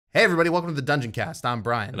Hey everybody, welcome to the Dungeoncast. I'm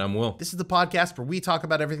Brian. And I'm Will. This is the podcast where we talk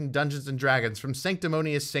about everything Dungeons and Dragons, from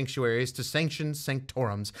sanctimonious sanctuaries to sanctioned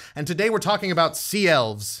sanctorums. And today we're talking about sea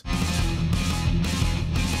elves.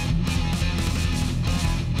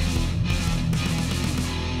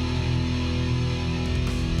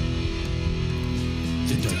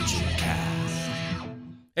 The Dungeoncast.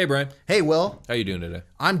 Hey Brian. Hey Will. How you doing today?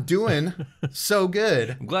 I'm doing so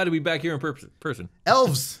good. I'm glad to be back here in person.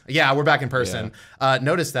 Elves. Yeah, we're back in person.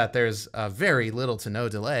 Notice that there's very little to no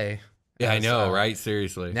delay. Yeah, I know, right?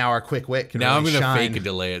 Seriously. Now our quick wit can Now really I'm going to shine. fake a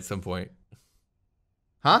delay at some point.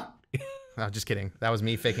 Huh? No, just kidding. That was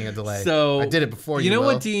me faking a delay. So I did it before you. You know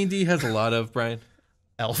Will. what D&D has a lot of, Brian?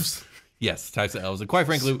 Elves. Yes, types of elves. And quite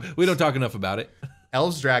frankly, we don't talk enough about it.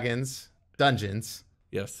 Elves, dragons, dungeons,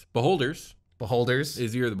 Yes. Beholders. beholders.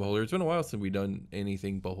 Is Year of the Beholder. It's been a while since we've done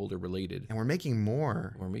anything beholder related. And we're making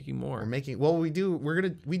more. We're making more. We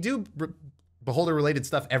do beholder related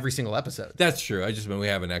stuff every single episode. That's true. I just mean we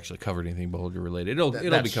haven't actually covered anything beholder related. It'll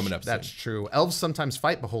be coming up soon. That's true. Elves sometimes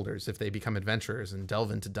fight beholders if they become adventurers and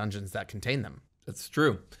delve into dungeons that contain them. That's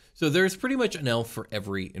true. So there's pretty much an elf for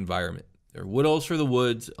every environment. There are wood elves for the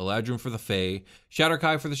woods, Eladrin for the Fae,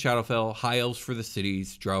 Shadowkai for the Shadowfell, high elves for the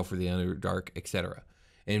cities, drow for the Underdark, etc.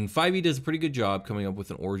 And 5e does a pretty good job coming up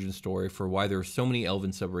with an origin story for why there are so many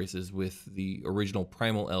elven subraces, with the original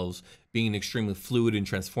primal elves being an extremely fluid and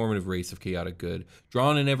transformative race of chaotic good,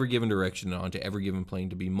 drawn in every given direction onto every given plane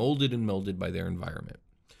to be molded and melded by their environment.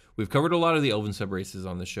 We've covered a lot of the elven subraces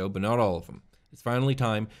on the show, but not all of them. It's finally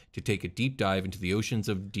time to take a deep dive into the oceans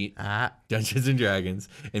of Dungeons and Dragons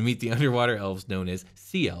and meet the underwater elves known as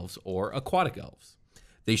sea elves or aquatic elves.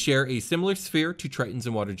 They share a similar sphere to Tritons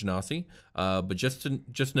and Water Genasi, but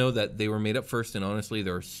just know that they were made up first, and honestly,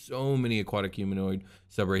 there are so many aquatic humanoid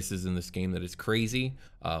subraces in this game that it's crazy.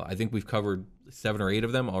 I think we've covered 7 or 8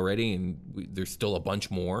 of them already, and there's still a bunch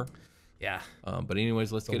more. Yeah. But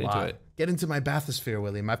anyways, let's get into it. Get into my bathysphere,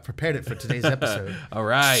 William. I've prepared it for today's episode. All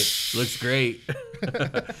right. Looks great.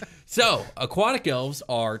 So, aquatic elves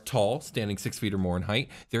are tall, standing 6 feet or more in height.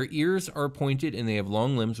 Their ears are pointed, and they have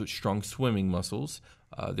long limbs with strong swimming muscles.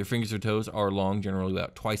 Their fingers or toes are long, generally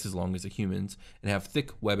about twice as long as a human's, and have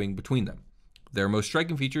thick webbing between them. Their most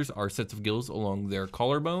striking features are sets of gills along their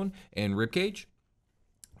collarbone and ribcage.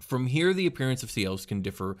 From here, the appearance of sea elves can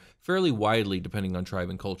differ fairly widely depending on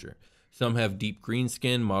tribe and culture. Some have deep green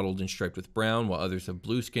skin mottled and striped with brown, while others have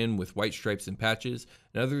blue skin with white stripes and patches,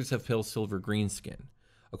 and others have pale silver green skin.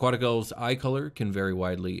 Aquatic elves' eye color can vary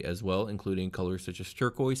widely as well, including colors such as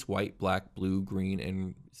turquoise, white, black, blue, green,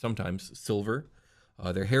 and sometimes silver.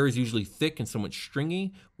 Their hair is usually thick and somewhat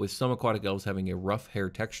stringy, with some aquatic elves having a rough hair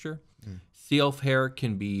texture. Sea elf hair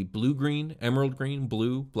can be blue-green, emerald green,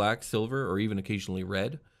 blue, black, silver, or even occasionally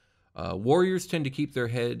red. Warriors tend to keep their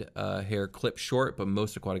head hair clipped short, but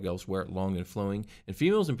most aquatic elves wear it long and flowing. And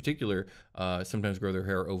females in particular sometimes grow their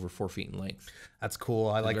hair over 4 feet in length. That's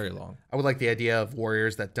cool. Very long. I would like the idea of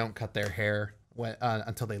warriors that don't cut their hair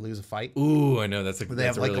until they lose a fight. Ooh, I know. They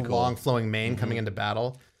have like really a cool. long flowing mane coming into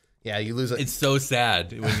battle. Yeah, you lose it. It's so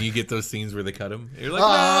sad when you get those scenes where they cut them. You're like,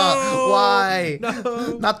 no! Why?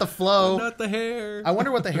 No! Not the flow. Not the hair. I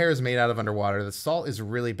wonder what the hair is made out of underwater. The salt is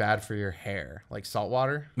really bad for your hair, like salt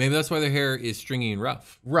water. Maybe that's why their hair is stringy and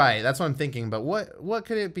rough. Right, that's what I'm thinking. But what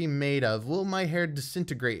could it be made of? Will my hair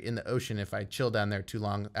disintegrate in the ocean if I chill down there too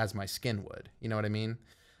long, as my skin would? You know what I mean?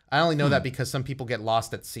 I only know that because some people get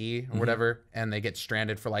lost at sea or whatever, and they get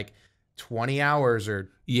stranded for like 20 hours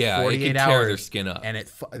or 48 it can hours. tear their skin up. And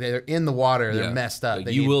they're in the water. They're messed up.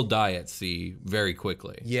 You will die at sea very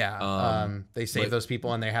quickly. Yeah. They save those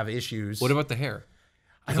people and they have issues. What about the hair?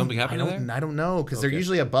 Does something happen to there? I don't know, because they're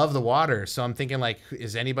usually above the water. So I'm thinking, like,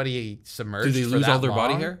 is anybody submerged? Do they lose all their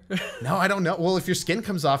body hair? No, I don't know. Well, if your skin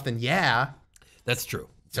comes off, then yeah. That's true.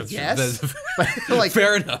 So That's yes. true. But like,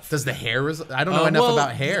 fair enough. Does the hair? I don't know enough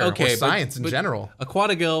about hair or science in general.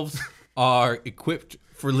 Aquatic elves are equipped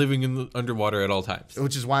for living in the underwater at all times.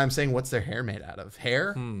 Which is why I'm saying, what's their hair made out of?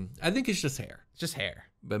 Hair? I think it's just hair. It's just hair.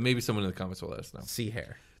 But maybe someone in the comments will let us know. Sea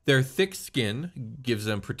hair. Their thick skin gives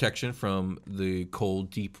them protection from the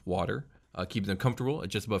cold, deep water, keeping them comfortable at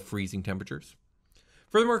just above freezing temperatures.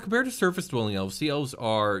 Furthermore, compared to surface-dwelling elves, sea elves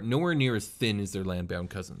are nowhere near as thin as their land-bound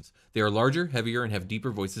cousins. They are larger, heavier, and have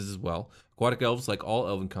deeper voices as well. Aquatic elves, like all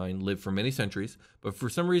elvenkind, live for many centuries, but for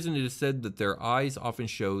some reason it is said that their eyes often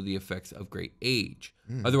show the effects of great age.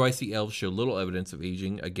 Otherwise, sea elves show little evidence of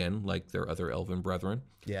aging, again, like their other elven brethren.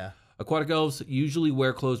 Yeah. Aquatic elves usually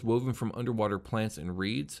wear clothes woven from underwater plants and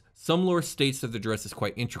reeds. Some lore states that the dress is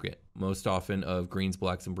quite intricate, most often of greens,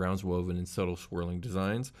 blacks, and browns woven in subtle swirling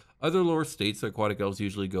designs. Other lore states that aquatic elves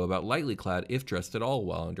usually go about lightly clad if dressed at all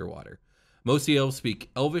while underwater. Most Sea Elves speak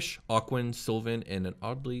Elvish, Aquan, Sylvan, and an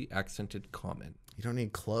oddly accented Common. You don't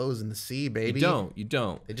need clothes in the sea, baby. You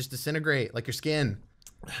don't. They just disintegrate like your skin.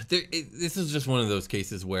 This is just one of those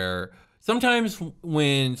cases where sometimes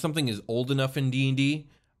when something is old enough in D&D,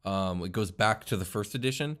 it goes back to the first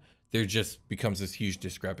edition, there just becomes this huge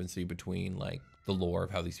discrepancy between like the lore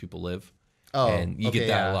of how these people live. Oh, and you get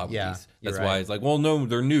that a lot with these. That's why it's like, well, no,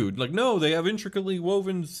 they're nude. Like, no, they have intricately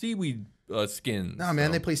woven seaweed skins. No,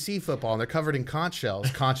 man, they play sea football and they're covered in conch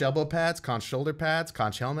shells, conch elbow pads, conch shoulder pads,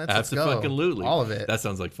 conch helmets. Let's go. Absolutely. All of it. That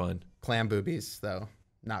sounds like fun. Clam boobies, though.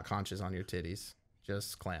 Not conches on your titties.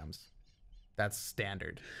 Just clams. That's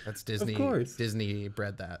standard. That's Disney. Of course. Disney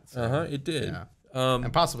bred that. So, It did. Yeah.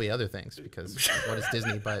 And possibly other things, because what is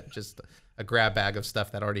Disney but just a grab bag of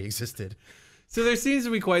stuff that already existed? So there seems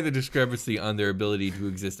to be quite the discrepancy on their ability to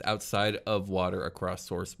exist outside of water across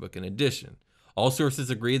sourcebook and edition. All sources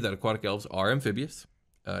agree that aquatic elves are amphibious.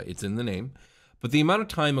 It's in the name. But the amount of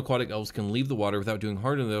time aquatic elves can leave the water without doing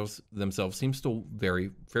harm to themselves seems to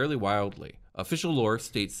vary fairly wildly. Official lore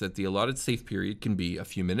states that the allotted safe period can be a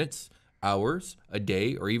few minutes, hours, a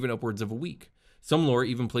day, or even upwards of a week. Some lore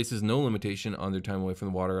even places no limitation on their time away from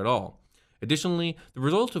the water at all. Additionally, the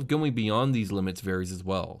result of going beyond these limits varies as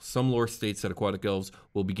well. Some lore states that aquatic elves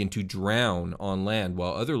will begin to drown on land,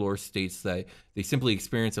 while other lore states that they simply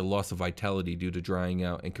experience a loss of vitality due to drying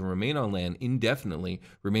out and can remain on land indefinitely,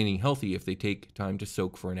 remaining healthy if they take time to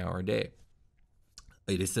soak for an hour a day.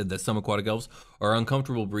 It is said that some aquatic elves are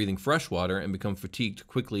uncomfortable breathing fresh water and become fatigued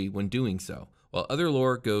quickly when doing so, while other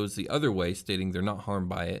lore goes the other way, stating they're not harmed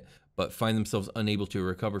by it, but find themselves unable to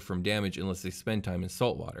recover from damage unless they spend time in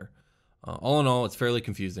salt water. All in all, it's fairly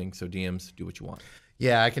confusing, so DMs, do what you want.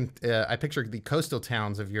 Yeah, I picture the coastal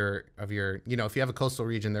towns of your, if you have a coastal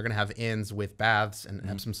region, they're going to have inns with baths and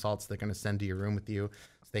Epsom salts they're going to send to your room with you.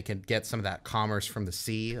 So they can get some of that commerce from the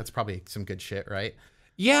sea. That's probably some good shit, right?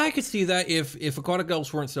 Yeah, I could see that if aquatic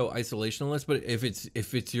elves weren't so isolationist, but if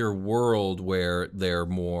it's your world where they're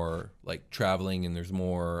more like traveling and there's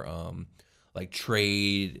more like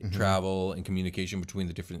trade, travel, and communication between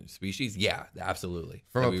the different species, yeah, absolutely.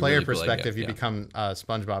 From a player perspective, you become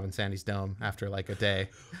SpongeBob in Sandy's Dome after like a day.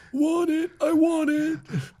 Want it? I want it.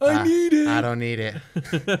 I need it. I don't need it.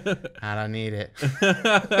 I don't need it.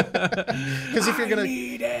 Because if you're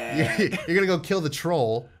gonna go kill the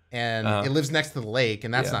troll. And it lives next to the lake,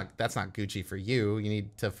 and that's not Gucci for you. You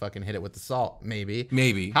need to fucking hit it with the salt,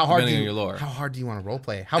 maybe. How hard on your lore. How hard do you want to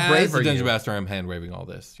roleplay? How brave are you? As a dungeon master, I'm hand waving all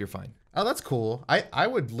this. You're fine. Oh, that's cool. I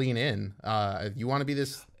would lean in. You want to be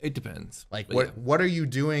this? It depends. Like, what are you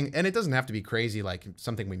doing? And it doesn't have to be crazy, like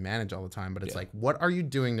something we manage all the time. But it's like, what are you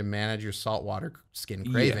doing to manage your saltwater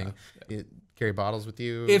skin craving? Carry bottles with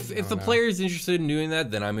you. If the player is interested in doing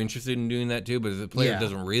that, then I'm interested in doing that too. But if the player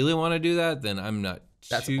doesn't really want to do that, then I'm not.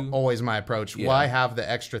 That's always my approach. Yeah. Why have the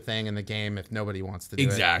extra thing in the game if nobody wants to do it?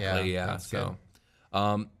 Exactly, yeah. So,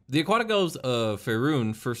 the aquatic elves of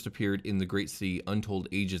Faerun first appeared in the Great Sea untold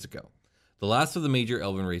ages ago. The last of the major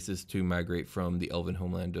elven races to migrate from the elven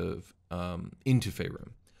homeland of into Faerun.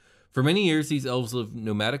 For many years, these elves lived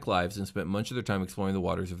nomadic lives and spent much of their time exploring the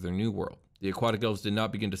waters of their new world. The aquatic elves did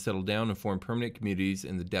not begin to settle down and form permanent communities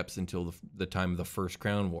in the depths until the time of the First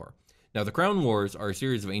Crown War. Now, the Crown Wars are a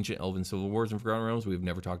series of ancient elven civil wars in Forgotten Realms we've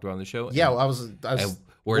never talked about on the show. Yeah,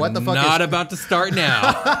 we're what the fuck not about to start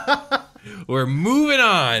now. We're moving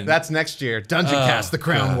on. That's next year. Dungeoncast, the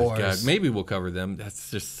Crown Wars. God, maybe we'll cover them.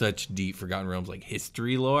 That's just such deep Forgotten Realms, like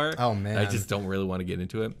history lore. Oh, man. I just don't really want to get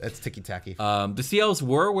into it. That's ticky-tacky. The Sea Elves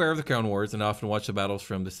were aware of the Crown Wars and often watched the battles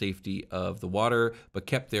from the safety of the water, but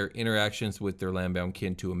kept their interactions with their landbound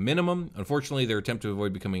kin to a minimum. Unfortunately, their attempt to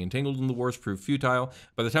avoid becoming entangled in the wars proved futile.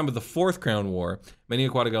 By the time of the Fourth Crown War, many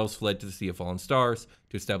aquatic elves fled to the Sea of Fallen Stars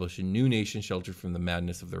to establish a new nation sheltered from the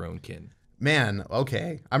madness of their own kin. Man,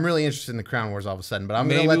 okay. I'm really interested in the Crown Wars all of a sudden, but I'm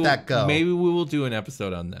going to let that go. Maybe we will do an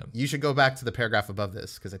episode on them. You should go back to the paragraph above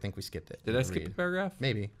this, because I think we skipped it. Did I skip a paragraph?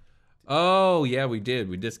 Maybe. Oh, yeah, we did.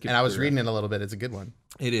 We did skip And I was reading it a little bit. It's a good one.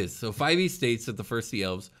 It is. So 5e states that the first Sea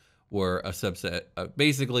Elves were a subset.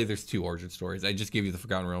 Basically, there's two origin stories. I just gave you the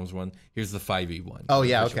Forgotten Realms one. Here's the 5e one. Oh,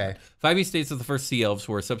 yeah, okay. 5e states that the first Sea Elves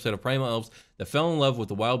were a subset of primal elves that fell in love with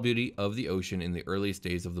the wild beauty of the ocean in the earliest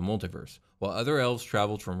days of the multiverse. While other elves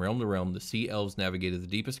traveled from realm to realm, the Sea Elves navigated the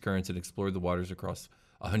deepest currents and explored the waters across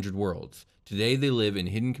 100 worlds. Today, they live in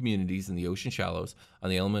hidden communities in the ocean shallows, on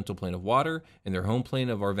the elemental plane of water, in their home plane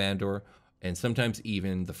of Arvandor, and sometimes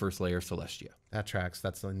even the first layer of Celestia. That tracks.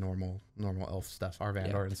 That's the normal elf stuff.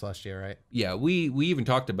 Arvandor and Celestia, right? Yeah, we even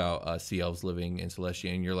talked about sea elves living in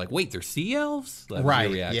Celestia, and you're like, wait, they're sea elves? That was Right.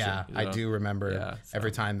 your reaction, Yeah, you know? I do remember. Yeah, so.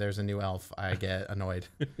 Every time there's a new elf, I get annoyed.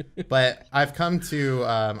 But I've come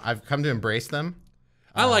to embrace them.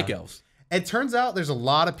 I like elves. It turns out there's a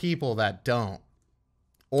lot of people that don't,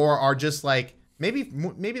 or are just like maybe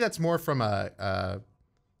that's more from a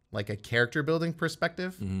character building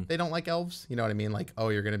perspective. They don't like elves. You know what I mean? Like, oh,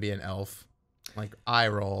 you're gonna be an elf. Like, eye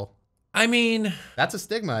roll. I mean, that's a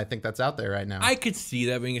stigma. I think that's out there right now. I could see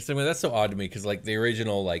that being a stigma. That's so odd to me because like the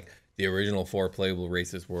original 4 playable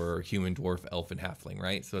races were human, dwarf, elf, and halfling,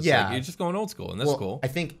 right? So it's like you're just going old school, and that's cool. I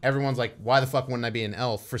think everyone's like, why the fuck wouldn't I be an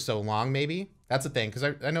elf for so long? Maybe that's the thing,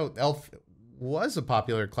 because I know elf was a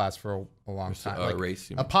popular class for a long time, like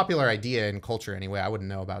race, a popular idea in culture anyway. I wouldn't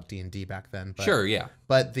know about D&D back then. But, sure, yeah.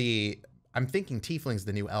 But I'm thinking tiefling's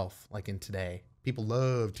the new elf, like in today. People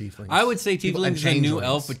love tieflings. I would say tiefling's a new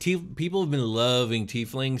elf, but people have been loving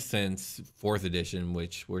tieflings since 4th edition,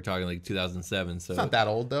 which we're talking like 2007. So it's not that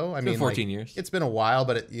old though. I mean, 14 years. It's been a while,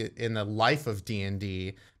 but in the life of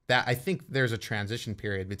D&D, that I think there's a transition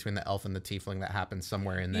period between the elf and the tiefling that happens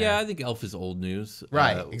somewhere in there. Yeah, I think elf is old news.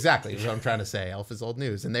 Right, exactly. That's what I'm trying to say. Elf is old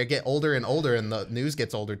news, and they get older and older, and the news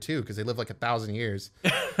gets older too because they live like 1,000 years.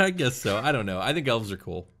 I guess so. I don't know. I think elves are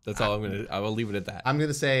cool. That's all I will leave it at that. I'm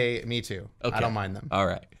gonna say me too. Okay. I don't mind them. All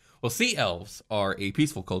right. Well, sea elves are a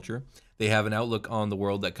peaceful culture. They have an outlook on the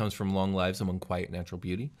world that comes from long lives among quiet natural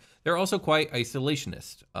beauty. They're also quite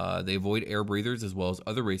isolationist. They avoid air breathers as well as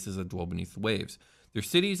other races that dwell beneath the waves. Their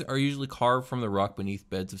cities are usually carved from the rock beneath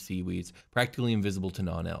beds of seaweeds, practically invisible to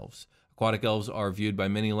non-elves. Aquatic elves are viewed by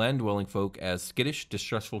many land-dwelling folk as skittish,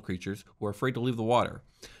 distrustful creatures who are afraid to leave the water.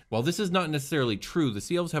 While this is not necessarily true, the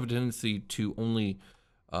sea elves have a tendency to only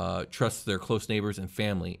trust their close neighbors and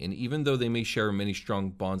family, and even though they may share many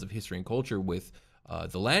strong bonds of history and culture with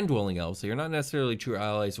the land-dwelling elves, they are not necessarily true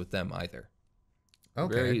allies with them either.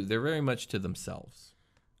 Okay. They're very much to themselves.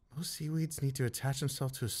 Most seaweeds need to attach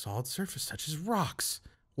themselves to a solid surface, such as rocks,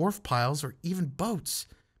 wharf piles, or even boats,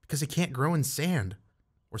 because they can't grow in sand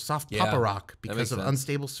or soft papa rock because of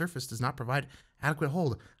unstable surface does not provide adequate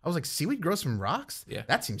hold. I was like, seaweed grows from rocks? Yeah.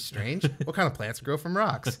 That seems strange. What kind of plants grow from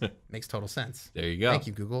rocks? Makes total sense. There you go. Thank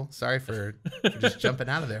you, Google. Sorry for just jumping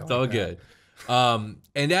out of there. It's all good. And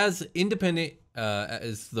as independent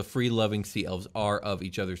as the free-loving sea elves are of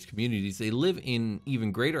each other's communities, they live in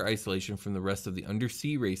even greater isolation from the rest of the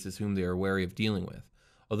undersea races whom they are wary of dealing with.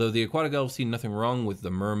 Although the aquatic elves see nothing wrong with the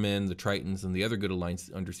mermen, the tritons, and the other good aligned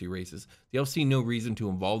undersea races, the elves see no reason to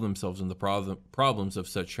involve themselves in the problems of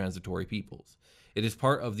such transitory peoples. It is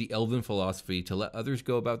part of the Elven philosophy to let others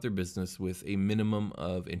go about their business with a minimum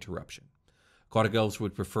of interruption. Aquatic elves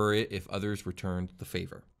would prefer it if others returned the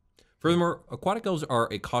favor. Furthermore, aquatic elves are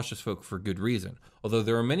a cautious folk for good reason. Although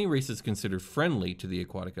there are many races considered friendly to the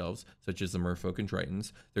aquatic elves, such as the merfolk and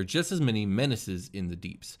tritons, there are just as many menaces in the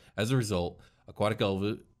deeps. As a result, aquatic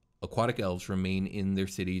elves remain in their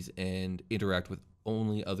cities and interact with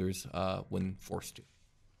only others when forced to.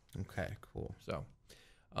 Okay, cool. So,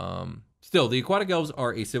 still, the aquatic elves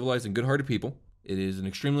are a civilized and good-hearted people. It is an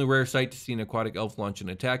extremely rare sight to see an aquatic elf launch an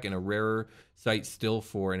attack, and a rarer sight still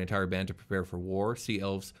for an entire band to prepare for war. Sea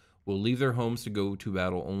elves will leave their homes to go to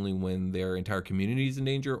battle only when their entire community is in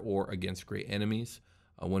danger or against great enemies.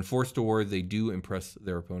 When forced to war, they do impress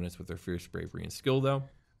their opponents with their fierce bravery and skill, though.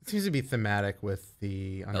 It seems to be thematic with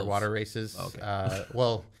the underwater races. Okay.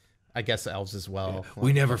 Well, I guess elves as well. Yeah.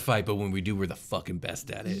 We never fight, but when we do, we're the fucking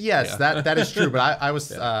best at it. Yes, yeah. that is true. But I was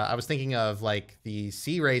thinking of like the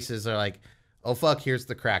sea races are like, oh fuck, here's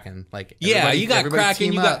the Kraken. Like you got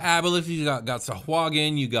Kraken, you got Aboleth, you got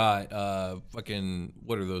Sahuagin, you got fucking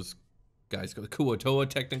what are those guys called? Kuo-toa,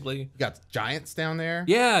 technically. You got giants down there.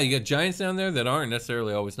 Yeah, you got giants down there that aren't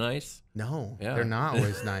necessarily always nice. No, they're not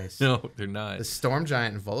always nice. No, they're not. The storm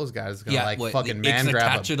giant and Volo's guys is gonna fucking man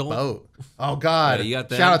grab a boat. Oh god! Yeah, you got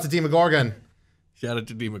that. Shout out to Demogorgon. Shout out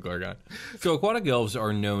to Demogorgon. So aquatic elves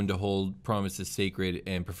are known to hold promises sacred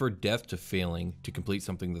and prefer death to failing to complete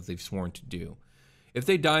something that they've sworn to do. If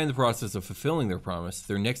they die in the process of fulfilling their promise,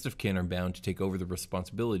 their next of kin are bound to take over the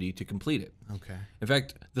responsibility to complete it. Okay. In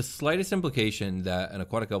fact, the slightest implication that an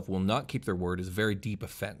aquatic elf will not keep their word is a very deep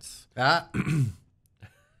offense.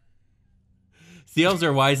 Sea elves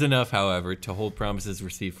are wise enough, however, to hold promises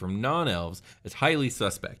received from non-elves as highly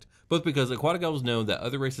suspect, both because aquatic elves know that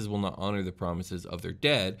other races will not honor the promises of their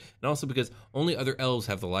dead, and also because only other elves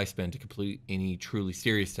have the lifespan to complete any truly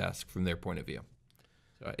serious task from their point of view.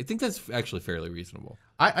 So I think that's actually fairly reasonable.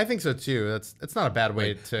 I think so too. It's not a bad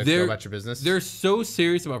way to go about your business. They're so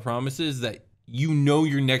serious about promises that you know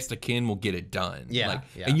your next of kin will get it done. Yeah.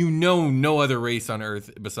 And you know no other race on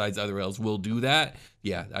Earth besides other elves will do that.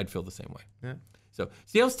 Yeah, I'd feel the same way. Yeah. So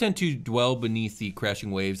sea elves tend to dwell beneath the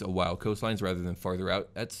crashing waves of wild coastlines rather than farther out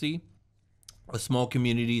at sea. Small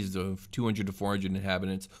communities of 200 to 400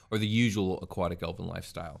 inhabitants are the usual aquatic elven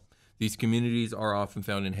lifestyle. These communities are often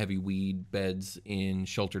found in heavy weed beds in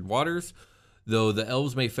sheltered waters, though the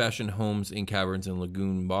elves may fashion homes in caverns and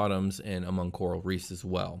lagoon bottoms and among coral reefs as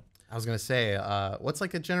well. I was going to say, what's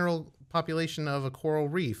like a general population of a coral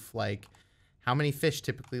reef? Like, how many fish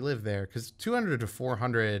typically live there? Because 200 to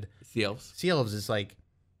 400 Sea elves is like,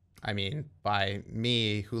 I mean, by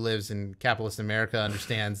me who lives in capitalist America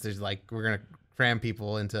understands there's like, we're going to cram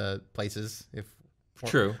people into places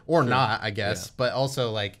or not, I guess. Yeah. But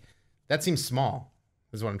also like, that seems small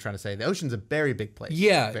is what I'm trying to say. The ocean's a very big place.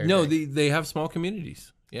 Yeah. Very big. They have small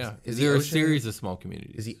communities. Yeah. Is there a series of small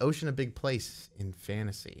communities? Is the ocean a big place in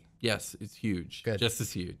fantasy? Yes, it's huge. Good. Just as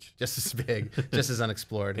huge. Just as big. Just as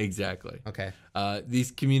unexplored. Exactly. Okay.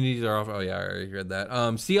 These communities are I already read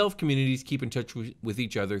that. Sea elf communities keep in touch with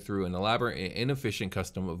each other through an elaborate and inefficient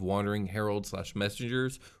custom of wandering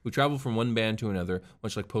heralds/messengers who travel from one band to another,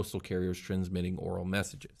 much like postal carriers transmitting oral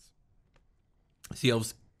messages. Sea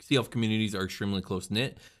elf communities are extremely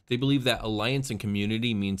close-knit. They believe that alliance and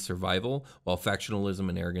community means survival, while factionalism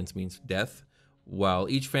and arrogance means death. While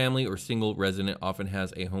each family or single resident often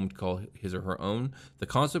has a home to call his or her own, the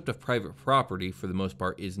concept of private property, for the most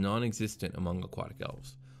part, is non-existent among aquatic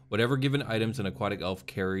elves. Whatever given items an aquatic elf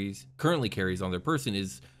currently carries on their person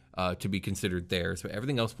is to be considered theirs, but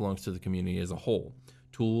everything else belongs to the community as a whole.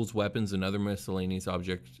 Tools, weapons, and other miscellaneous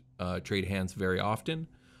objects trade hands very often.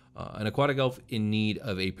 An aquatic elf in need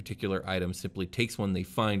of a particular item simply takes one they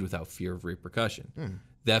find without fear of repercussion.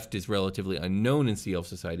 Theft is relatively unknown in sea elf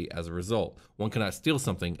society as a result. One cannot steal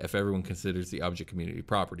something if everyone considers the object community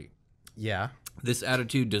property. Yeah. This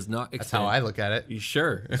attitude does not extend... That's how I look at it.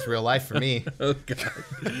 Sure. It's real life for me. Oh,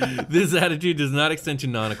 God. This attitude does not extend to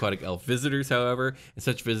non-aquatic elf visitors, however, and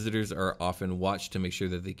such visitors are often watched to make sure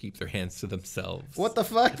that they keep their hands to themselves. What the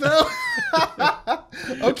fuck, though?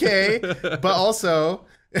 Okay. But also,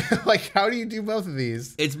 like, how do you do both of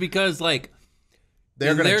these? It's because, like...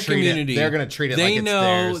 They're going to treat it. They're going to treat it like it's theirs. They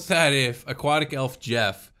know that if aquatic elf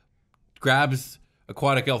Jeff grabs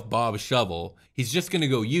aquatic elf Bob's shovel, he's just going to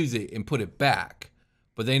go use it and put it back.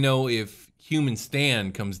 But they know if human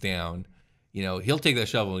Stan comes down, he'll take that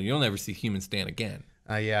shovel and you'll never see human Stan again.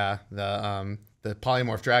 Yeah, the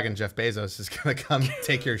polymorph dragon Jeff Bezos is going to come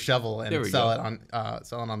take your shovel and sell it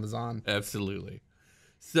on the Zon. Absolutely.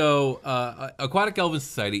 So, aquatic elven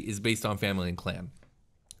society is based on family and clan.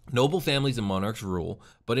 Noble families and monarchs rule,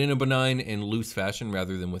 but in a benign and loose fashion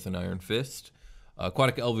rather than with an iron fist.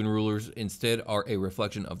 Aquatic elven rulers instead are a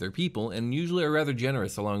reflection of their people and usually are rather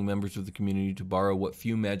generous, allowing members of the community to borrow what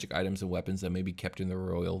few magic items and weapons that may be kept in their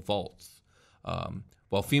royal vaults.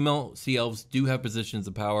 While female sea elves do have positions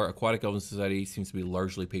of power, aquatic elven society seems to be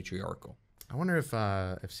largely patriarchal. I wonder if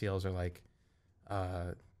sea elves are like,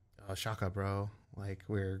 shaka, bro. Like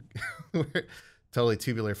we're totally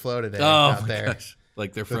tubular flow today out there. Gosh.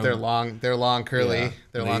 Like they're long, curly. Yeah.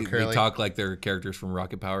 They're long, curly. They talk like they're characters from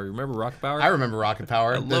Rocket Power. You remember Rocket Power? I remember Rocket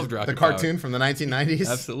Power. I loved Rocket Power. The cartoon from the 1990s.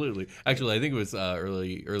 Absolutely. Actually, I think it was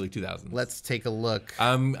early 2000s. Let's take a look.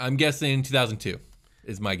 I'm guessing 2002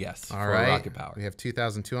 is my guess. All right. Rocket Power. We have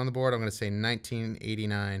 2002 on the board. I'm going to say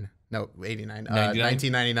 1989. No, 89.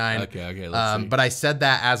 1999? Okay. Let's see. But I said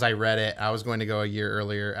that as I read it. I was going to go a year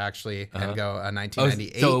earlier, actually, and go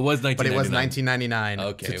 1998. So it was 1999. But it was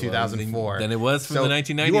 1999 to 2004. Well, then it was from the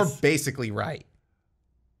 1990s? You're basically right.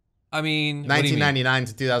 I mean... 1999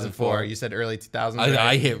 to 2004. You said early 2000s. Right?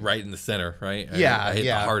 I hit right in the center, right? Yeah, I hit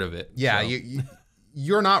the heart of it. Yeah, so.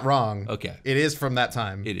 You're not wrong. Okay. It is from that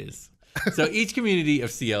time. It is. So each community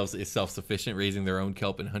of sea elves is self-sufficient, raising their own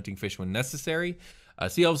kelp and hunting fish when necessary.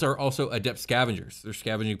 Sea elves are also adept scavengers. Their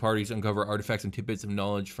scavenging parties uncover artifacts and tidbits of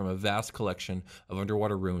knowledge from a vast collection of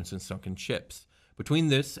underwater ruins and sunken ships. Between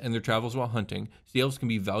this and their travels while hunting, sea elves can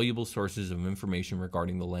be valuable sources of information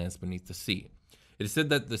regarding the lands beneath the sea. It is said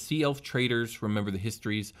that the sea elf traders remember the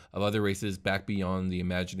histories of other races back beyond the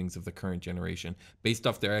imaginings of the current generation, based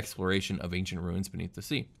off their exploration of ancient ruins beneath the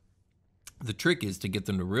sea. The trick is to get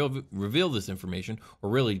them to reveal this information, or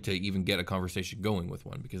really to even get a conversation going with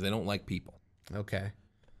one, because they don't like people. Okay.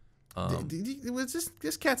 Was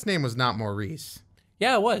this cat's name was not Maurice?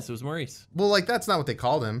 Yeah, it was. It was Maurice. Well, like that's not what they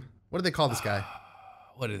called him. What did they call this guy?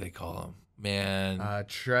 What did they call him? Man. I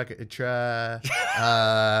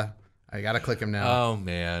I gotta click him now. Oh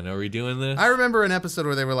man, are we doing this? I remember an episode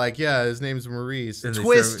where they were like, "Yeah, his name's Maurice." And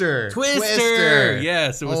Twister.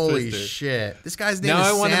 Yes, it was Holy Twister. shit! This guy's name Now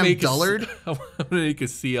I is want to Sam make Dullard. I want to make a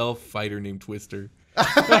sea elf fighter named Twister.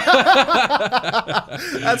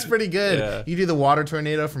 That's pretty good. Yeah. You do the water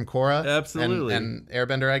tornado from Korra, Absolutely. and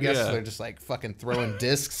Airbender, I guess. Yeah. So they're just like fucking throwing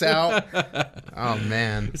discs out. Oh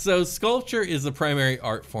man. So sculpture is the primary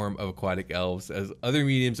art form of aquatic elves, as other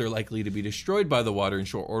mediums are likely to be destroyed by the water in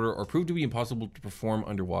short order or prove to be impossible to perform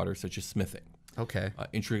underwater, such as smithing. Okay.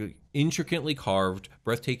 Intricately carved,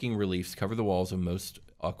 breathtaking reliefs cover the walls of most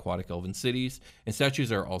aquatic elven cities, and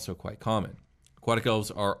statues are also quite common. Aquatic elves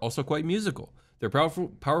are also quite musical. Their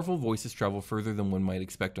powerful voices travel further than one might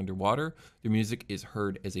expect underwater. Their music is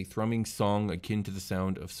heard as a thrumming song akin to the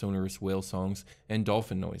sound of sonorous whale songs and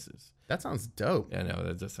dolphin noises. That sounds dope. Yeah, no,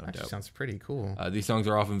 that does sound Actually dope. sounds pretty cool. These songs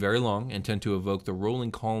are often very long and tend to evoke the rolling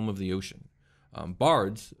calm of the ocean.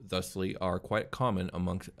 Bards, thusly, are quite common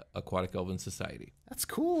amongst aquatic elven society. That's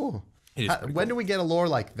cool. It is pretty When cool. do we get a lore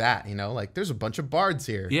like that? You know, like there's a bunch of bards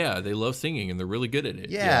here. Yeah, they love singing and they're really good at it.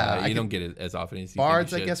 Yeah, you don't get it as often as you think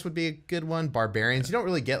Bards, you I should. guess, would be a good one. Barbarians. You don't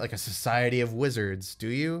really get like a society of wizards, do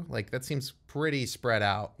you? Like that seems pretty spread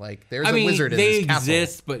out. Like there's a wizard in they this castle.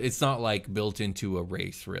 exist, but it's not like built into a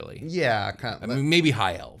race, really. Yeah, kind I of. mean, maybe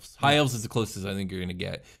high elves. High elves is the closest I think you're going to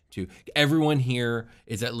get to. Everyone here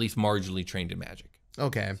is at least marginally trained in magic.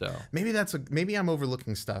 Okay. So Maybe I'm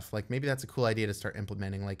overlooking stuff. Like maybe that's a cool idea to start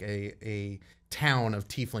implementing, like a town of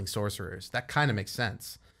tiefling sorcerers. That kind of makes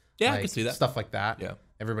sense. Yeah, I Like, can see that. Stuff like that. Yeah.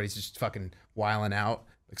 Everybody's just fucking wiling out,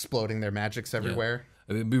 exploding their magics everywhere.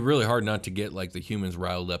 I mean, it'd be really hard not to get like the humans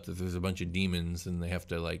riled up that there's a bunch of demons and they have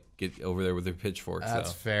to like get over there with their pitchforks. That's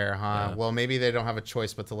so. fair, huh? Yeah. Well, maybe they don't have a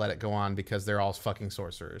choice but to let it go on because they're all fucking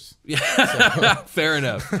sorcerers. Yeah, fair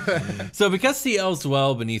enough. So because sea elves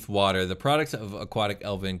dwell beneath water, the products of aquatic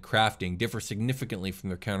elven crafting differ significantly from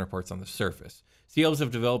their counterparts on the surface. Sea elves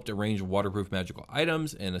have developed a range of waterproof magical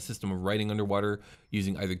items and a system of writing underwater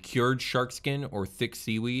using either cured shark skin or thick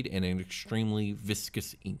seaweed and an extremely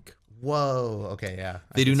viscous ink. Whoa. Okay, yeah.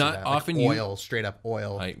 They do can see not that. often like use- oil, straight up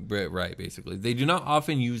oil. Right, basically. They do not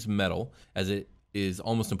often use metal, as it is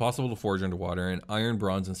almost impossible to forge underwater, and iron,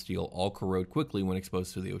 bronze, and steel all corrode quickly when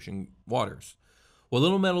exposed to the ocean waters. What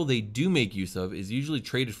little metal they do make use of is usually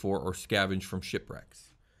traded for or scavenged from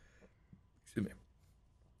shipwrecks. Excuse me.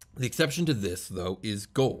 The exception to this, though, is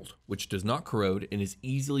gold, which does not corrode and is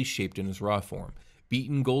easily shaped in its raw form.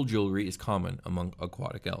 Beaten gold jewelry is common among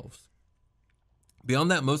aquatic elves.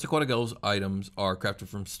 Beyond that, most aquatic elves items are crafted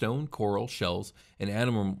from stone, coral, shells, and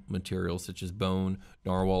animal materials such as bone,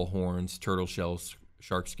 narwhal horns, turtle shells,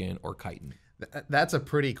 shark skin, or chitin. That's a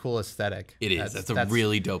pretty cool aesthetic. It is. That's a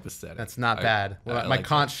really dope aesthetic. That's not bad. I My like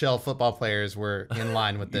conch shell football players were in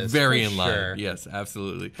line with this. Very for in line. sure. Yes,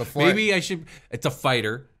 absolutely. Maybe I should. It's a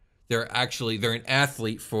fighter. They're an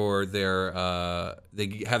athlete for their.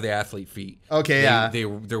 They have the athlete feet. Okay,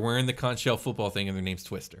 They're wearing the conch shell football thing, and their name's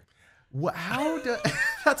Twister.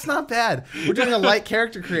 That's not bad. We're doing a light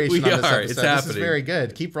character creation on this episode. It's This happening. is very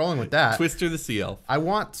good. Keep rolling with that. Twister the sea elf. I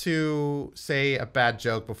want to say a bad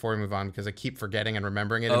joke before we move on because I keep forgetting and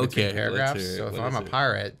remembering it in between Okay, paragraphs. let's hear it. So if Let I'm us a hear it.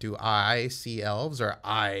 pirate, do I see elves or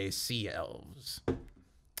I see elves?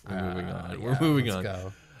 We're moving on. Yeah, We're moving let's on.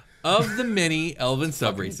 go. Of the many elven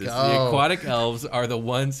subraces, the go. aquatic elves are the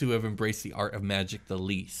ones who have embraced the art of magic the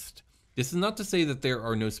least. This is not to say that there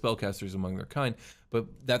are no spellcasters among their kind, but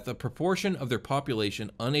that the proportion of their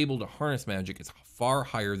population unable to harness magic is far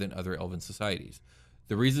higher than other elven societies.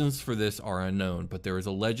 The reasons for this are unknown, but there is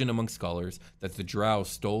a legend among scholars that the drow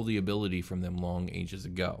stole the ability from them long ages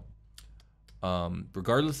ago.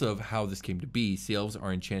 Regardless of how this came to be, sea elves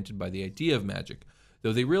are enchanted by the idea of magic,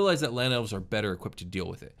 though they realize that land elves are better equipped to deal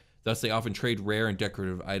with it. Thus, they often trade rare and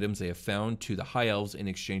decorative items they have found to the high elves in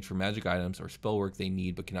exchange for magic items or spell work they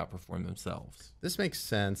need but cannot perform themselves. This makes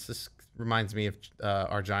sense. This reminds me of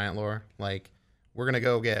our giant lore. Like, we're going to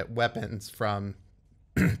go get weapons from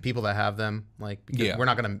people that have them. Like, because we're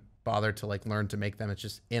not going to bother to, like, learn to make them. It's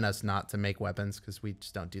just in us not to make weapons because we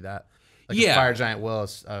just don't do that. Like, a fire giant will,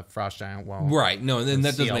 a frost giant won't. Right. No, and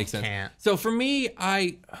that does sea make elf sense. can't. So for me,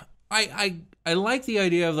 I like the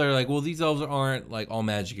idea of they're like, well, these elves aren't like all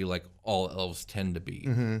magic-y like all elves tend to be.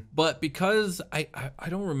 Mm-hmm. But because I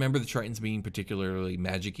don't remember the Tritons being particularly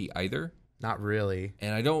magic-y either. Not really.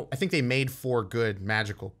 And I think they made 4 good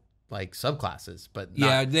magical like subclasses, but they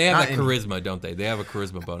have not that charisma, don't they? They have a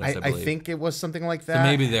charisma bonus, I I believe. think it was something like that. So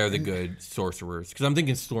maybe they're the good sorcerers. Because I'm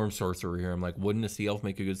thinking storm sorcerer here. I'm like, wouldn't a sea elf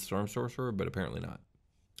make a good storm sorcerer? But apparently not.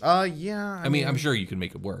 Yeah. I mean, I'm sure you can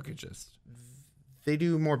make it work. It's just they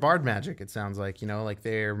do more bard magic. It sounds like, like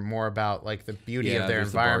they're more about like the beauty of their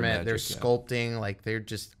there's the bard environment. They're magic, sculpting, like they're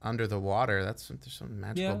just under the water. There's something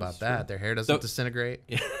magical about that. True. Their hair doesn't disintegrate.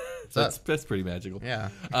 Yeah. That's pretty magical. Yeah.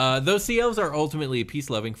 Though sea elves are ultimately a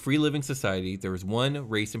peace-loving, free-living society, there is one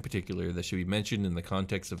race in particular that should be mentioned in the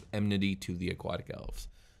context of enmity to the aquatic elves.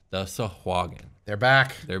 The Sahuagin. They're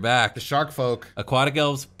back. They're back. The shark folk. Aquatic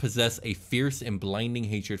elves possess a fierce and blinding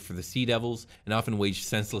hatred for the sea devils and often wage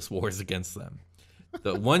senseless wars against them.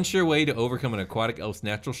 The one sure way to overcome an aquatic elf's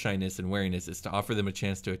natural shyness and wariness is to offer them a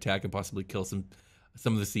chance to attack and possibly kill some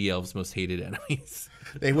of the sea elves' most hated enemies.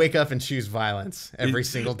 They wake up and choose violence every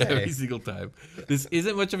single day. Every single time. This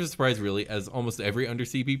isn't much of a surprise, really, as almost every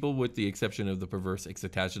undersea people, with the exception of the perverse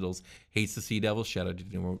Ixotachidols, hates the sea devils. Shout out to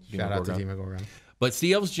Demogorgon. But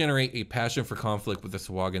sea elves generate a passion for conflict with the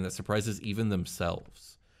Sahuagin that surprises even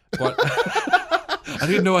themselves. I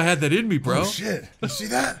didn't know I had that in me, bro. Oh, shit. You see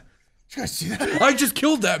that? You guys see that? I just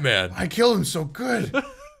killed that man. I killed him so good.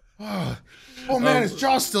 Oh man, his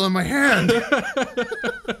jaw's still in my hand.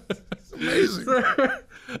 It's amazing.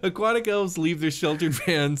 Aquatic elves leave their sheltered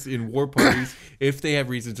vans in war parties if they have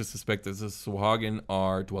reason to suspect that the Sahuagin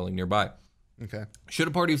are dwelling nearby. Okay. Should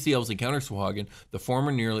a party of sea elves encounter Sahuagin, the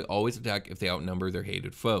former nearly always attack if they outnumber their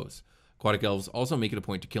hated foes. Aquatic elves also make it a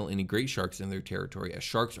point to kill any great sharks in their territory, as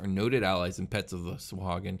sharks are noted allies and pets of the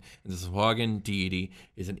Sahuagin, and the Sahuagin deity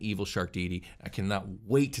is an evil shark deity. I cannot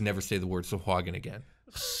wait to never say the word Sahuagin again.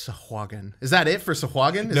 Sahuagin. Is that it for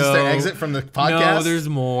Sahuagin? Is this their exit from the podcast? No, there's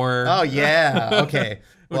more. Oh, yeah. Okay.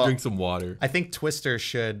 Well, drink some water. I think Twister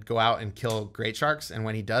should go out and kill great sharks, and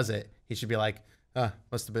when he does it, he should be like,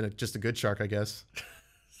 must have been just a good shark, I guess.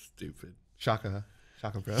 Stupid. Shaka.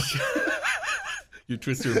 Shaka, bro. Your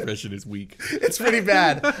Twister impression is weak. It's pretty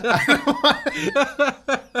bad.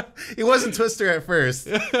 He wasn't Twister at first.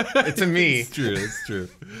 It's a me. It's true.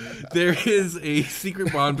 There is a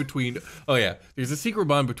secret bond between... Oh, yeah. There's a secret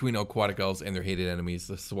bond between aquatic elves and their hated enemies,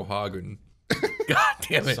 the Sahuagin. God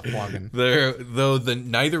damn it. Sahuagin. Though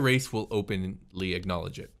neither race will openly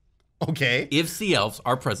acknowledge it. Okay. If sea elves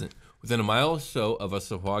are present within a mile or so of a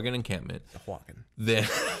Sahuagin encampment, then...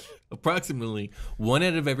 Approximately 1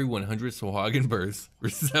 out of every 100 Sahuagin births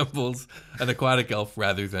resembles an aquatic elf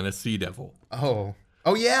rather than a sea devil. Oh,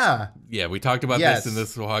 yeah. Yeah, we talked about this in the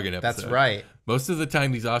Sahuagin episode. That's right. Most of the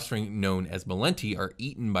time, these offspring, known as Malenti, are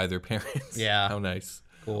eaten by their parents. Yeah. How nice.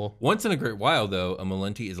 Cool. Once in a great while, though, a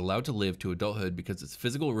Malenti is allowed to live to adulthood because its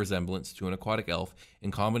physical resemblance to an aquatic elf,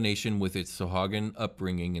 in combination with its Sahuagin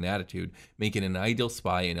upbringing and attitude, make it an ideal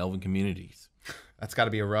spy in elven communities. That's got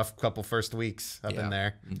to be a rough couple first weeks up in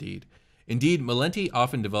there. Indeed, Malenti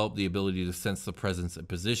often develop the ability to sense the presence and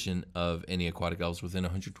position of any aquatic elves within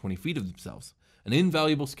 120 feet of themselves, an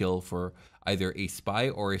invaluable skill for either a spy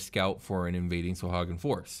or a scout for an invading Sahuagin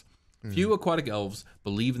force. Few aquatic elves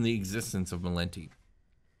believe in the existence of Malenti,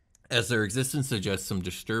 as their existence suggests some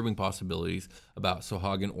disturbing possibilities about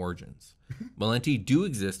Sahuagin origins. Malenti do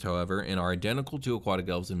exist, however, and are identical to aquatic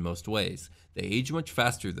elves in most ways. They age much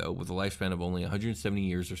faster, though, with a lifespan of only 170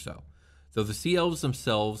 years or so. Though the sea elves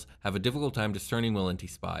themselves have a difficult time discerning Malenti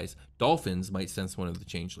spies, dolphins might sense one of the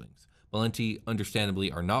changelings. Malenti,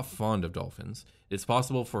 understandably, are not fond of dolphins. It is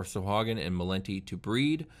possible for Sahuagin and Malenti to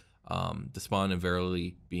breed, the spawn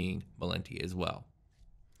invariably being Malenti as well.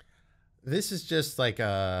 This is just like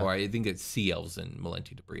a... Or I think it's sea elves and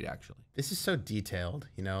Malenti to breed, actually. This is so detailed,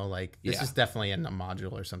 like this is definitely in a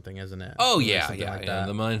module or something, isn't it? Oh, Or yeah, something yeah. like Yeah. that.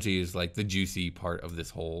 The Malenti is like the juicy part of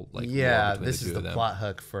this whole, like, yeah, war between this the is two the of them. plot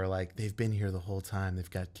hook for, like, they've been here the whole time. They've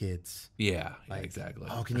got kids. Yeah, Like, exactly.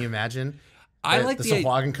 Oh, can you imagine? I like the the...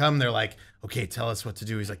 Sahuagin come, they're like, okay, tell us what to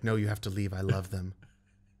do. He's like, no, you have to leave. I love them.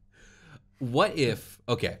 What if...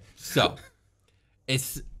 Okay, so,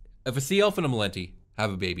 if a sea elf and a Malenti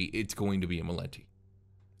have a baby, it's going to be a Malenti.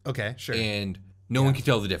 Okay, sure. And no one can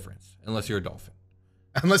tell the difference unless you're a dolphin.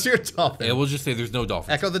 Unless you're a dolphin. And we'll just say there's no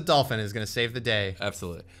dolphins. Echo the dolphin is going to save the day.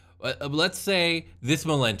 Absolutely. Let's say this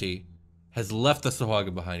Malenti has left the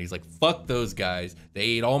Sahuagin behind. He's like, fuck those guys. They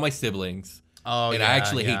ate all my siblings. Oh, and yeah, I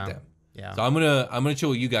actually yeah. hate them. Yeah. So I'm gonna chill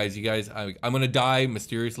with you guys. I'm gonna die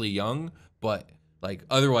mysteriously young, but like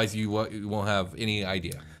otherwise you won't have any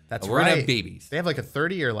idea. That's We're right. gonna have babies. They have like a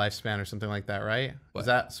 30-year lifespan or something like that, right? What? Is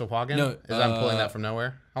that Sahuagin? No, Is I'm pulling that from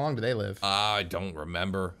nowhere? How long do they live? I don't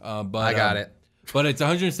remember. But I got it. But it's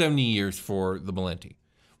 170 years for the Malenti.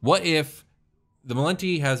 What if the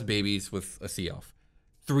Malenti has babies with a sea elf?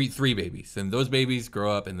 Three babies. And those babies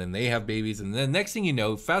grow up and then they have babies. And then next thing you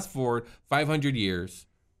know, fast forward 500 years,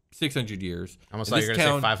 600 years. I almost thought you were going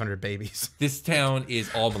to say 500 babies. This town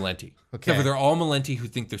is all Malenti. Okay. Except for they're all Malenti who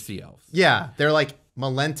think they're sea elves. Yeah, they're like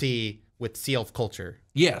Malenti with Sea Elf culture.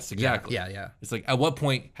 Yes, exactly. Yeah. It's like, at what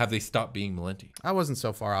point have they stopped being Malenti? I wasn't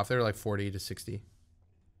so far off. They were like 40 to 60.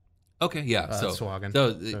 Okay, yeah. Swahagan.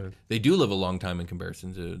 So they do live a long time in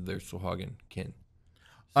comparison to their Swahagan kin.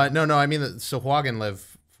 No, I mean, the Swahagan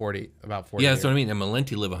live about 40. Yeah, that's what I mean. And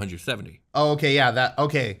Malenti live 170. Oh, okay, yeah.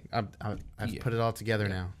 I've put it all together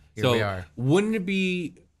now. Here we are. Wouldn't it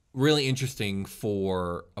be really interesting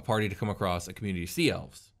for a party to come across a community of Sea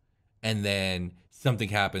Elves, and then something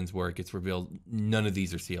happens where it gets revealed none of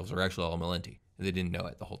these are Sea Elves, they're actually all Malenti, and they didn't know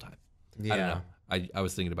it the whole time. Yeah. I don't know. I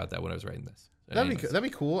was thinking about that when I was writing this. That'd be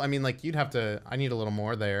cool. I mean, like, I need a little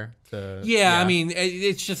more there to. Yeah, I mean,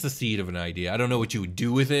 it's just a seed of an idea. I don't know what you would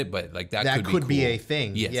do with it, but like that could be be cool. a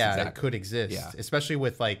thing. Yes, yeah, exactly. It could exist. Yeah. Especially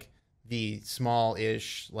with like the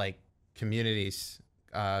small-ish like communities,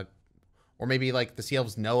 or maybe like the Sea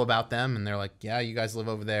Elves know about them and they're like, yeah, you guys live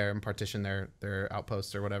over there, and partition their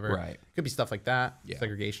outposts or whatever. Right. Could be stuff like that. Yeah.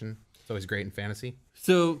 Segregation. It's always great in fantasy.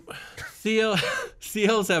 So, Sea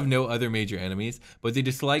Elves have no other major enemies, but they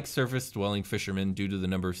dislike surface-dwelling fishermen due to the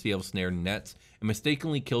number of Sea Elves snared in nets and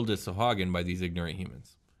mistakenly killed as Swahagan by these ignorant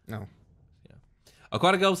humans. No. Yeah.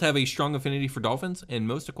 Aquatic Elves have a strong affinity for dolphins, and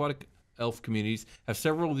most aquatic elf communities have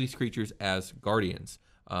several of these creatures as guardians.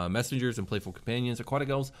 Messengers and playful companions, aquatic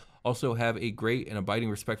elves also have a great and abiding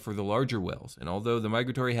respect for the larger whales, and although the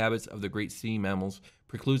migratory habits of the great sea mammals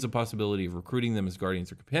precludes the possibility of recruiting them as guardians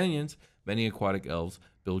or companions, many aquatic elves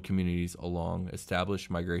build communities along established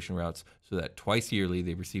migration routes so that twice yearly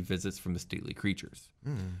they receive visits from the stately creatures.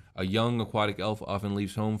 A young aquatic elf often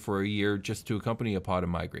leaves home for a year just to accompany a pod of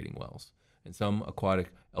migrating whales. And some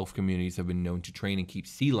aquatic elf communities have been known to train and keep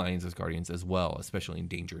sea lions as guardians as well, especially in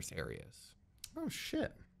dangerous areas. Oh,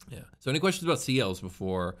 shit. Yeah. So any questions about sea elves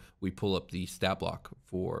before we pull up the stat block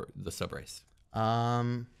for the subrace? Do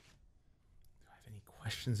I have any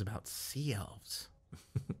questions about Sea Elves?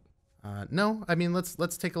 No. I mean,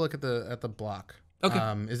 let's take a look at the block. Okay.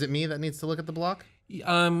 Is it me that needs to look at the block?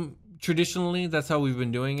 Traditionally, that's how we've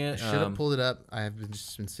been doing it. I should have pulled it up.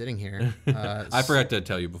 Just been sitting here. I forgot to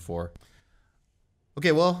tell you before.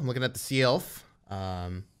 Okay, well, I'm looking at the Sea Elf.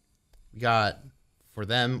 We got, for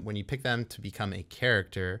them, when you pick them to become a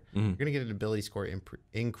character, you're going to get an ability score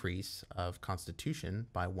increase of Constitution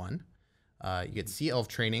by 1. You get Sea Elf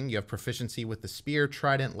training. You have proficiency with the spear,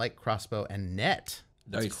 trident, light crossbow, and net.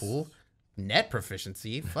 That's nice. Cool. Net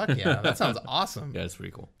proficiency. Fuck yeah. That sounds awesome. Yeah, it's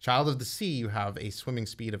pretty cool. Child of the Sea, you have a swimming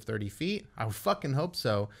speed of 30 feet. I would fucking hope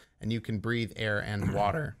so. And you can breathe air and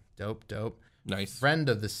water. Dope. Nice. Friend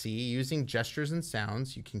of the Sea, using gestures and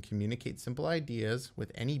sounds, you can communicate simple ideas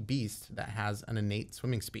with any beast that has an innate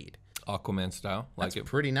swimming speed. Aquaman style. That's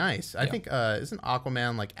pretty nice. Yeah. I think, isn't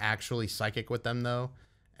Aquaman like actually psychic with them though?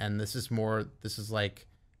 And this is like,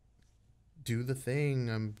 do the thing,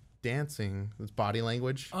 I'm dancing. It's body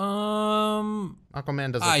language.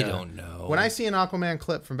 Aquaman does like I don't know. When I see an Aquaman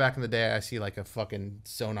clip from back in the day, I see like a fucking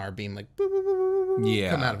sonar beam like boop, boop, boop, boop,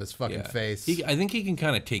 come out of his fucking face. I think he can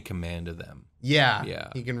kind of take command of them. Yeah.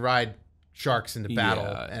 He can ride sharks into battle,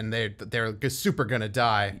 and they're super gonna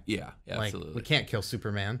die. Yeah, like, absolutely. We can't kill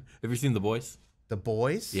Superman. Have you seen The Boys? The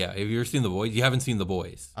Boys? Yeah. Have you ever seen The Boys? You haven't seen The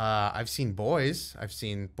Boys. I've seen Boys. I've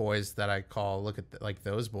seen boys that I call, look at like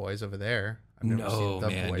those boys over there. I've never seen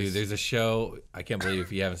The Boys. Dude, there's a show. I can't believe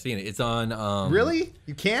if you haven't seen it. It's on. Really?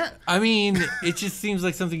 You can't? I mean, it just seems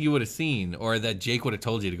like something you would have seen, or that Jake would have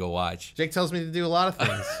told you to go watch. Jake tells me to do a lot of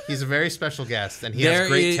things. He's a very special guest, and he has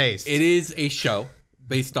great taste. It is a show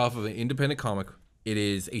based off of an independent comic. It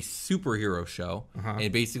is a superhero show,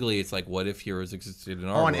 and basically, it's like, what if heroes existed in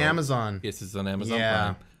our world? On Amazon. Yes, it's on Amazon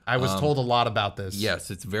Prime. I was told a lot about this.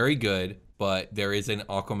 Yes, it's very good, but there is an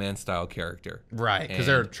Aquaman style character. Right, because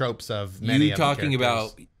there are tropes of many you of talking the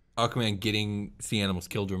about Aquaman getting sea animals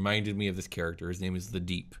killed reminded me of this character. His name is The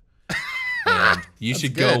Deep. And you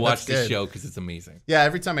should go watch this show because it's amazing. Yeah,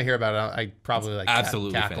 every time I hear about it, I probably like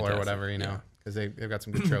absolutely cackle fantastic. Or whatever, you know, because they've got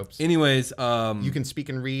some good tropes. Anyways, you can speak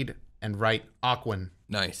and read and write Aquan.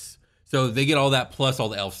 Nice. So they get all that plus all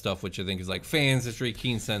the elf stuff, which I think is like fans, history,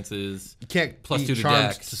 keen senses. You can't plus 2 to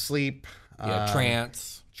charmed dex. to sleep. Yeah,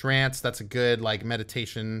 trance. Trance, that's a good like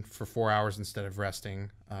meditation for 4 hours instead of resting.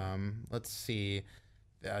 Let's see.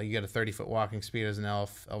 You get a 30-foot walking speed as an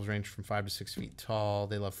elf. Elves range from 5 to 6 feet tall.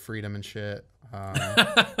 They love freedom and shit.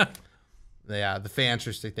 The fan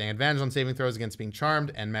interesting thing. Advantage on saving throws against being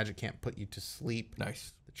charmed, and magic can't put you to sleep.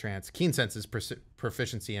 Nice. The trance. Keen senses,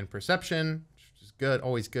 proficiency in perception, which is good.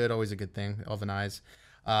 Always a good thing. Elven eyes.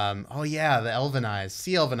 The Elven eyes.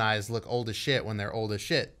 Sea Elven eyes look old as shit when they're old as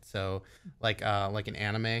shit. So like an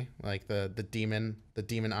anime, like the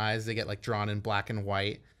demon eyes, they get like drawn in black and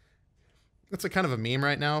white. it's a kind of a meme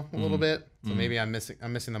right now a little bit. So maybe I'm missing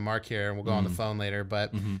the mark here, and we'll go on the phone later.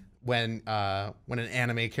 But when an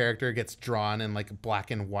anime character gets drawn in like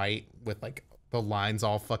black and white with like the lines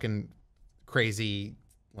all fucking crazy,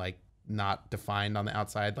 like not defined on the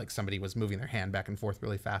outside, like somebody was moving their hand back and forth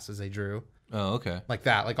really fast as they drew. Oh, okay. Like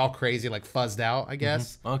that, like all crazy, like fuzzed out, I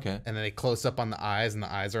guess. Okay. And then they close up on the eyes, and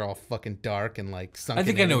the eyes are all fucking dark and like sunken. I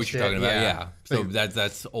think I know what you're talking about. Yeah. So They-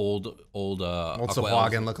 that's old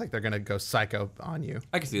Sahuagin look like they're gonna go psycho on you.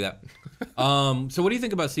 I can see that. So what do you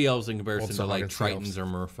think about sea elves in comparison to like Sahuagin sea Tritons or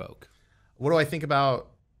merfolk? What do I think about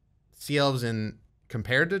sea elves in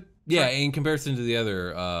compared to? Yeah, in comparison to the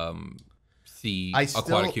other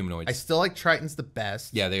aquatic humanoids. I still like Tritons the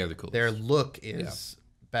best. Yeah, they are the coolest. Their look is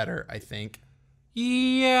better, I think.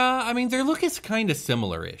 Yeah, I mean their look is kind of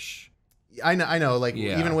similar-ish. I know. Like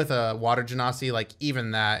even with a water genasi, like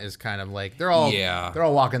even that is kind of like they're all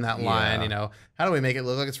walking that line. Yeah. You know, how do we make it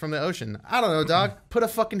look like it's from the ocean? I don't know, dog. Put a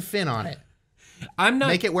fucking fin on it.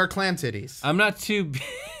 Make it wear clam titties. I'm not too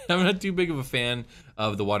big of a fan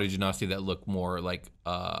of the water genasi that look more like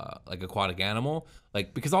aquatic animal,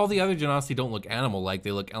 like because all the other genasi don't look animal like,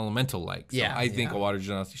 they look elemental like. So I think a water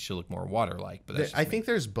genasi should look more water like. But I think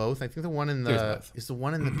there's both. I think the one in the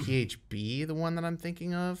PHB the one that I'm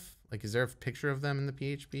thinking of. Like, is there a picture of them in the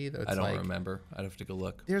PHB? I don't remember. I'd have to go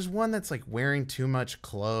look. There's one that's like wearing too much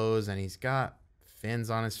clothes, and he's got fins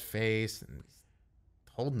on his face, and he's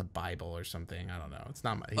holding the Bible or something. I don't know. It's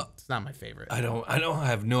not my favorite. I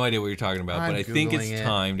have no idea what you're talking about, but I think it's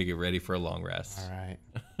time to get ready for a long rest. All right.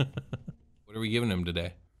 What are we giving him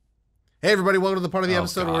today? Hey everybody, welcome to the part of the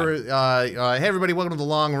episode where hey everybody, welcome to the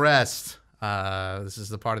long rest. This is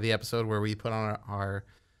the part of the episode where we put on our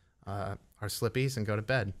slippies and go to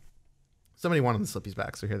bed. Somebody wanted the slippies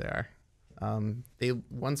back, so here they are.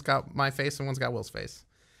 One's got my face and one's got Will's face.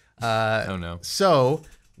 Oh no. So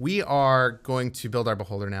we are going to build our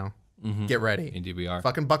beholder now. Get ready. Indeed we are.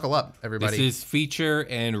 Fucking buckle up, everybody. This is feature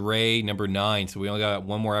and Ray number 9, so we only got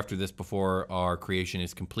one more after this before our creation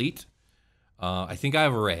is complete. I think I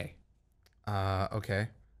have a Ray. Okay.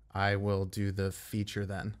 I will do the feature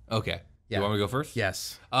then. Okay. Yeah. You want me to go first?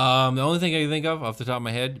 Yes. The only thing I can think of off the top of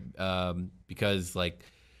my head, because like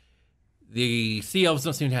the sea elves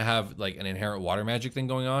don't seem to have like an inherent water magic thing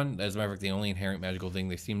going on. As a matter of fact, the only inherent magical thing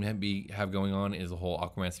they seem to have going on is the whole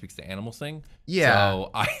Aquaman speaks to animals thing. Yeah.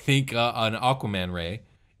 So I think an Aquaman ray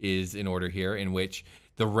is in order here, in which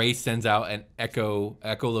the ray sends out an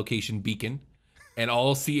echolocation beacon, and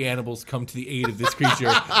all sea animals come to the aid of this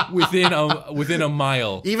creature within a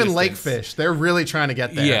mile. Even distance. lake fish, they're really trying to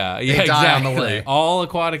get there. Yeah, they die exactly. on the way. All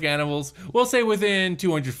aquatic animals, we'll say within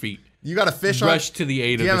 200 feet. You got a fish rush to the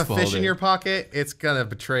aid of this beholder. You have a fish in your pocket, it's gonna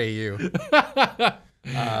betray you.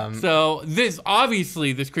 So this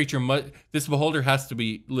creature, this beholder has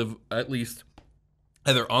to live at least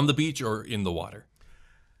either on the beach or in the water.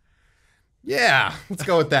 Yeah, let's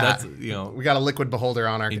go with that. That's, we got a liquid beholder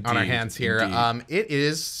on our hands here. Indeed. It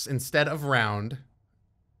is, instead of round,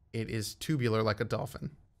 it is tubular like a dolphin.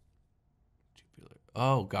 Tubular.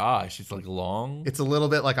 Oh gosh, it's like long. It's a little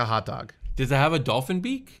bit like a hot dog. Does it have a dolphin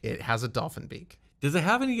beak? It has a dolphin beak. Does it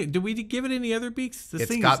have any? Did we give it any other beaks?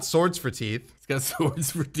 It's got swords for teeth. It's got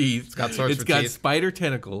swords for teeth. It's got swords for teeth. It's got spider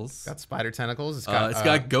tentacles. It's got spider tentacles. It's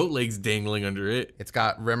got goat legs dangling under it. It's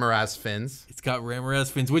got remoraz fins. It's got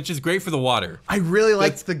remoraz fins, which is great for the water. I really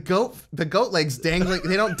like the goat legs dangling.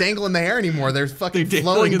 They don't dangle in the air anymore. They're fucking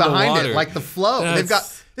flowing behind it, like the flow.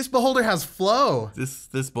 This beholder has flow.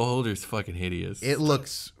 This beholder's fucking hideous. It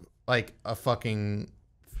looks like a fucking.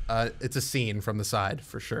 It's a scene from the side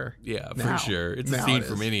for sure. Yeah, for sure. It's a scene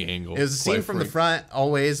from any angle. It was a scene from the front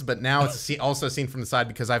always, but now it's also a scene from the side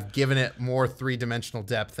because I've given it more 3-dimensional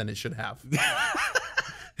depth than it should have.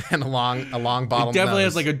 And a long bottom. It definitely nose.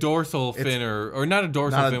 has like a dorsal fin or not a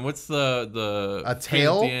dorsal fin. What's the a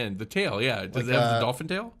tail? At the end? The tail, yeah. Does it have the dolphin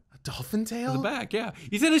tail? A dolphin tail? The back, yeah.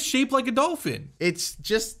 He said it's shaped like a dolphin. It's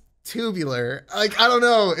just tubular. Like, I don't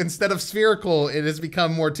know. Instead of spherical, it has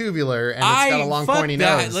become more tubular, and it's got a long pointy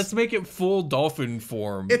nose. Let's make it full dolphin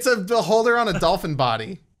form. It's a beholder on a dolphin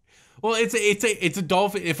body. Well, it's a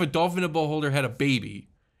dolphin. If a dolphin beholder had a baby,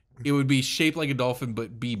 it would be shaped like a dolphin,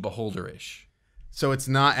 but be beholderish. So it's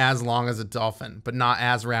not as long as a dolphin, but not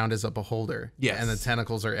as round as a beholder. Yes. And the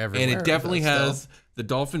tentacles are everywhere. And it definitely has the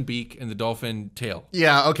dolphin beak and the dolphin tail.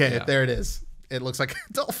 Yeah, okay. Yeah. There it is. It looks like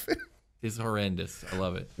a dolphin. It's horrendous. I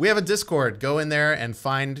love it. We have a Discord. Go in there and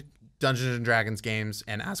find Dungeons and Dragons games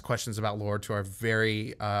and ask questions about lore to our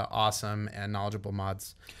very awesome and knowledgeable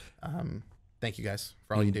mods. Thank you guys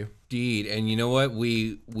for all you do. Indeed. And you know what?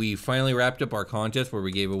 We finally wrapped up our contest where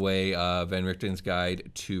we gave away Van Richten's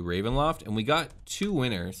Guide to Ravenloft, and we got 2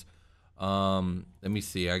 winners. Let me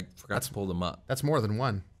see. I forgot to pull them up. That's more than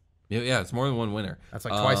one. Yeah, it's more than one winner. That's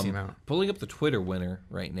like twice the amount. Pulling up the Twitter winner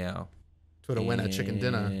right now. Twitter winner, chicken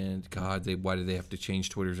dinner. And God, why did they have to change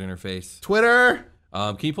Twitter's interface? Twitter!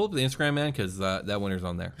 Can you pull up the Instagram, man? Because that winner's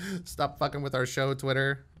on there. Stop fucking with our show,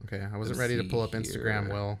 Twitter. Okay, I wasn't ready to pull up here. Instagram,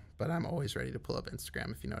 Will, but I'm always ready to pull up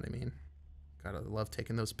Instagram, if you know what I mean. God, I love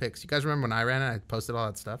taking those pics. You guys remember when I ran it? I posted all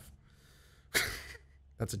that stuff.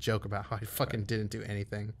 That's a joke about how I fucking didn't do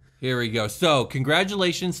anything. Here we go. So,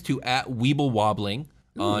 congratulations to @WeebleWobbling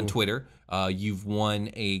on Twitter. You've won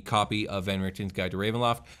a copy of Van Richten's Guide to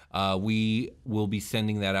Ravenloft. We will be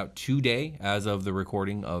sending that out today as of the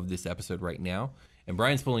recording of this episode right now. And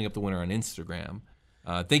Brian's pulling up the winner on Instagram.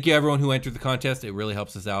 Thank you, everyone who entered the contest. It really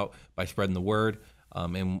helps us out by spreading the word.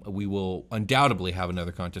 And we will undoubtedly have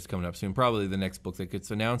another contest coming up soon. Probably the next book that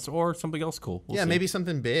gets announced or something else cool. We'll see. Maybe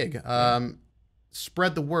something big.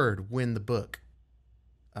 Spread the word, win the book.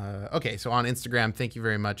 Okay, so on Instagram, thank you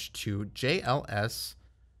very much to JLSINANAN.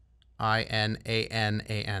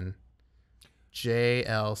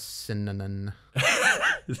 JL Sinanan.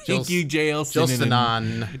 Thank you, JL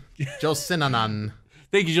Sinanan. Jill Sinanan.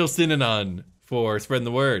 Thank you, Jill Sinanan, for spreading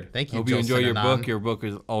the word. Thank you, Hope Jill you enjoy your Sinanan. book. Your book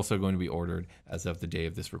is also going to be ordered as of the day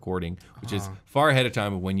of this recording, which is far ahead of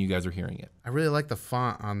time of when you guys are hearing it. I really like the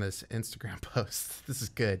font on this Instagram post. This is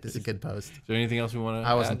good. This is a good post. Is there anything else we want to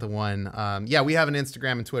I wasn't the one. Yeah, we have an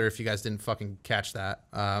Instagram and Twitter if you guys didn't fucking catch that.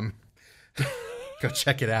 Go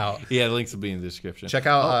check it out. Yeah, the links will be in the description. Check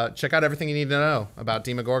out everything you need to know about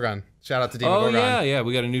Demogorgon. Shout out to Demogorgon. Oh, yeah.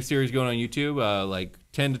 We got a new series going on YouTube, like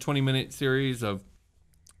 10 to 20 minute series of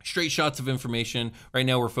straight shots of information. Right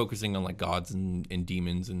now we're focusing on like gods and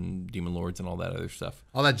demons and demon lords and all that other stuff.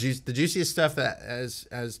 All that the juiciest stuff that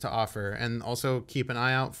has to offer. And also keep an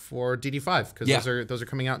eye out for DD5 because those are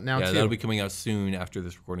coming out now too. Yeah, that'll be coming out soon after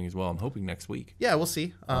this recording as well. I'm hoping next week. Yeah, we'll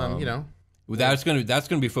see. You know. That's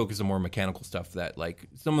gonna be focused on more mechanical stuff that like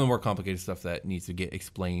some of the more complicated stuff that needs to get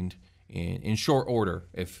explained in short order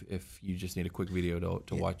if you just need a quick video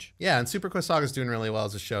to watch. Yeah, and Super Quest Saga is doing really well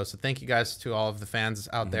as a show. So thank you guys to all of the fans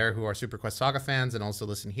out there who are Super Quest Saga fans and also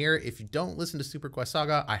listen here. If you don't listen to Super Quest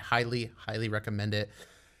Saga, I highly, highly recommend it.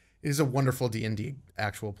 It is a wonderful D&D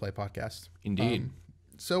actual play podcast. Indeed.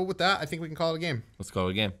 So with that, I think we can call it a game. Let's call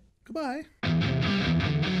it a game. Goodbye.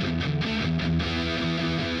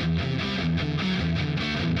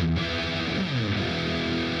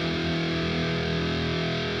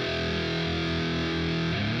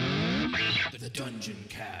 The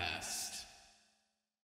Dungeoncast.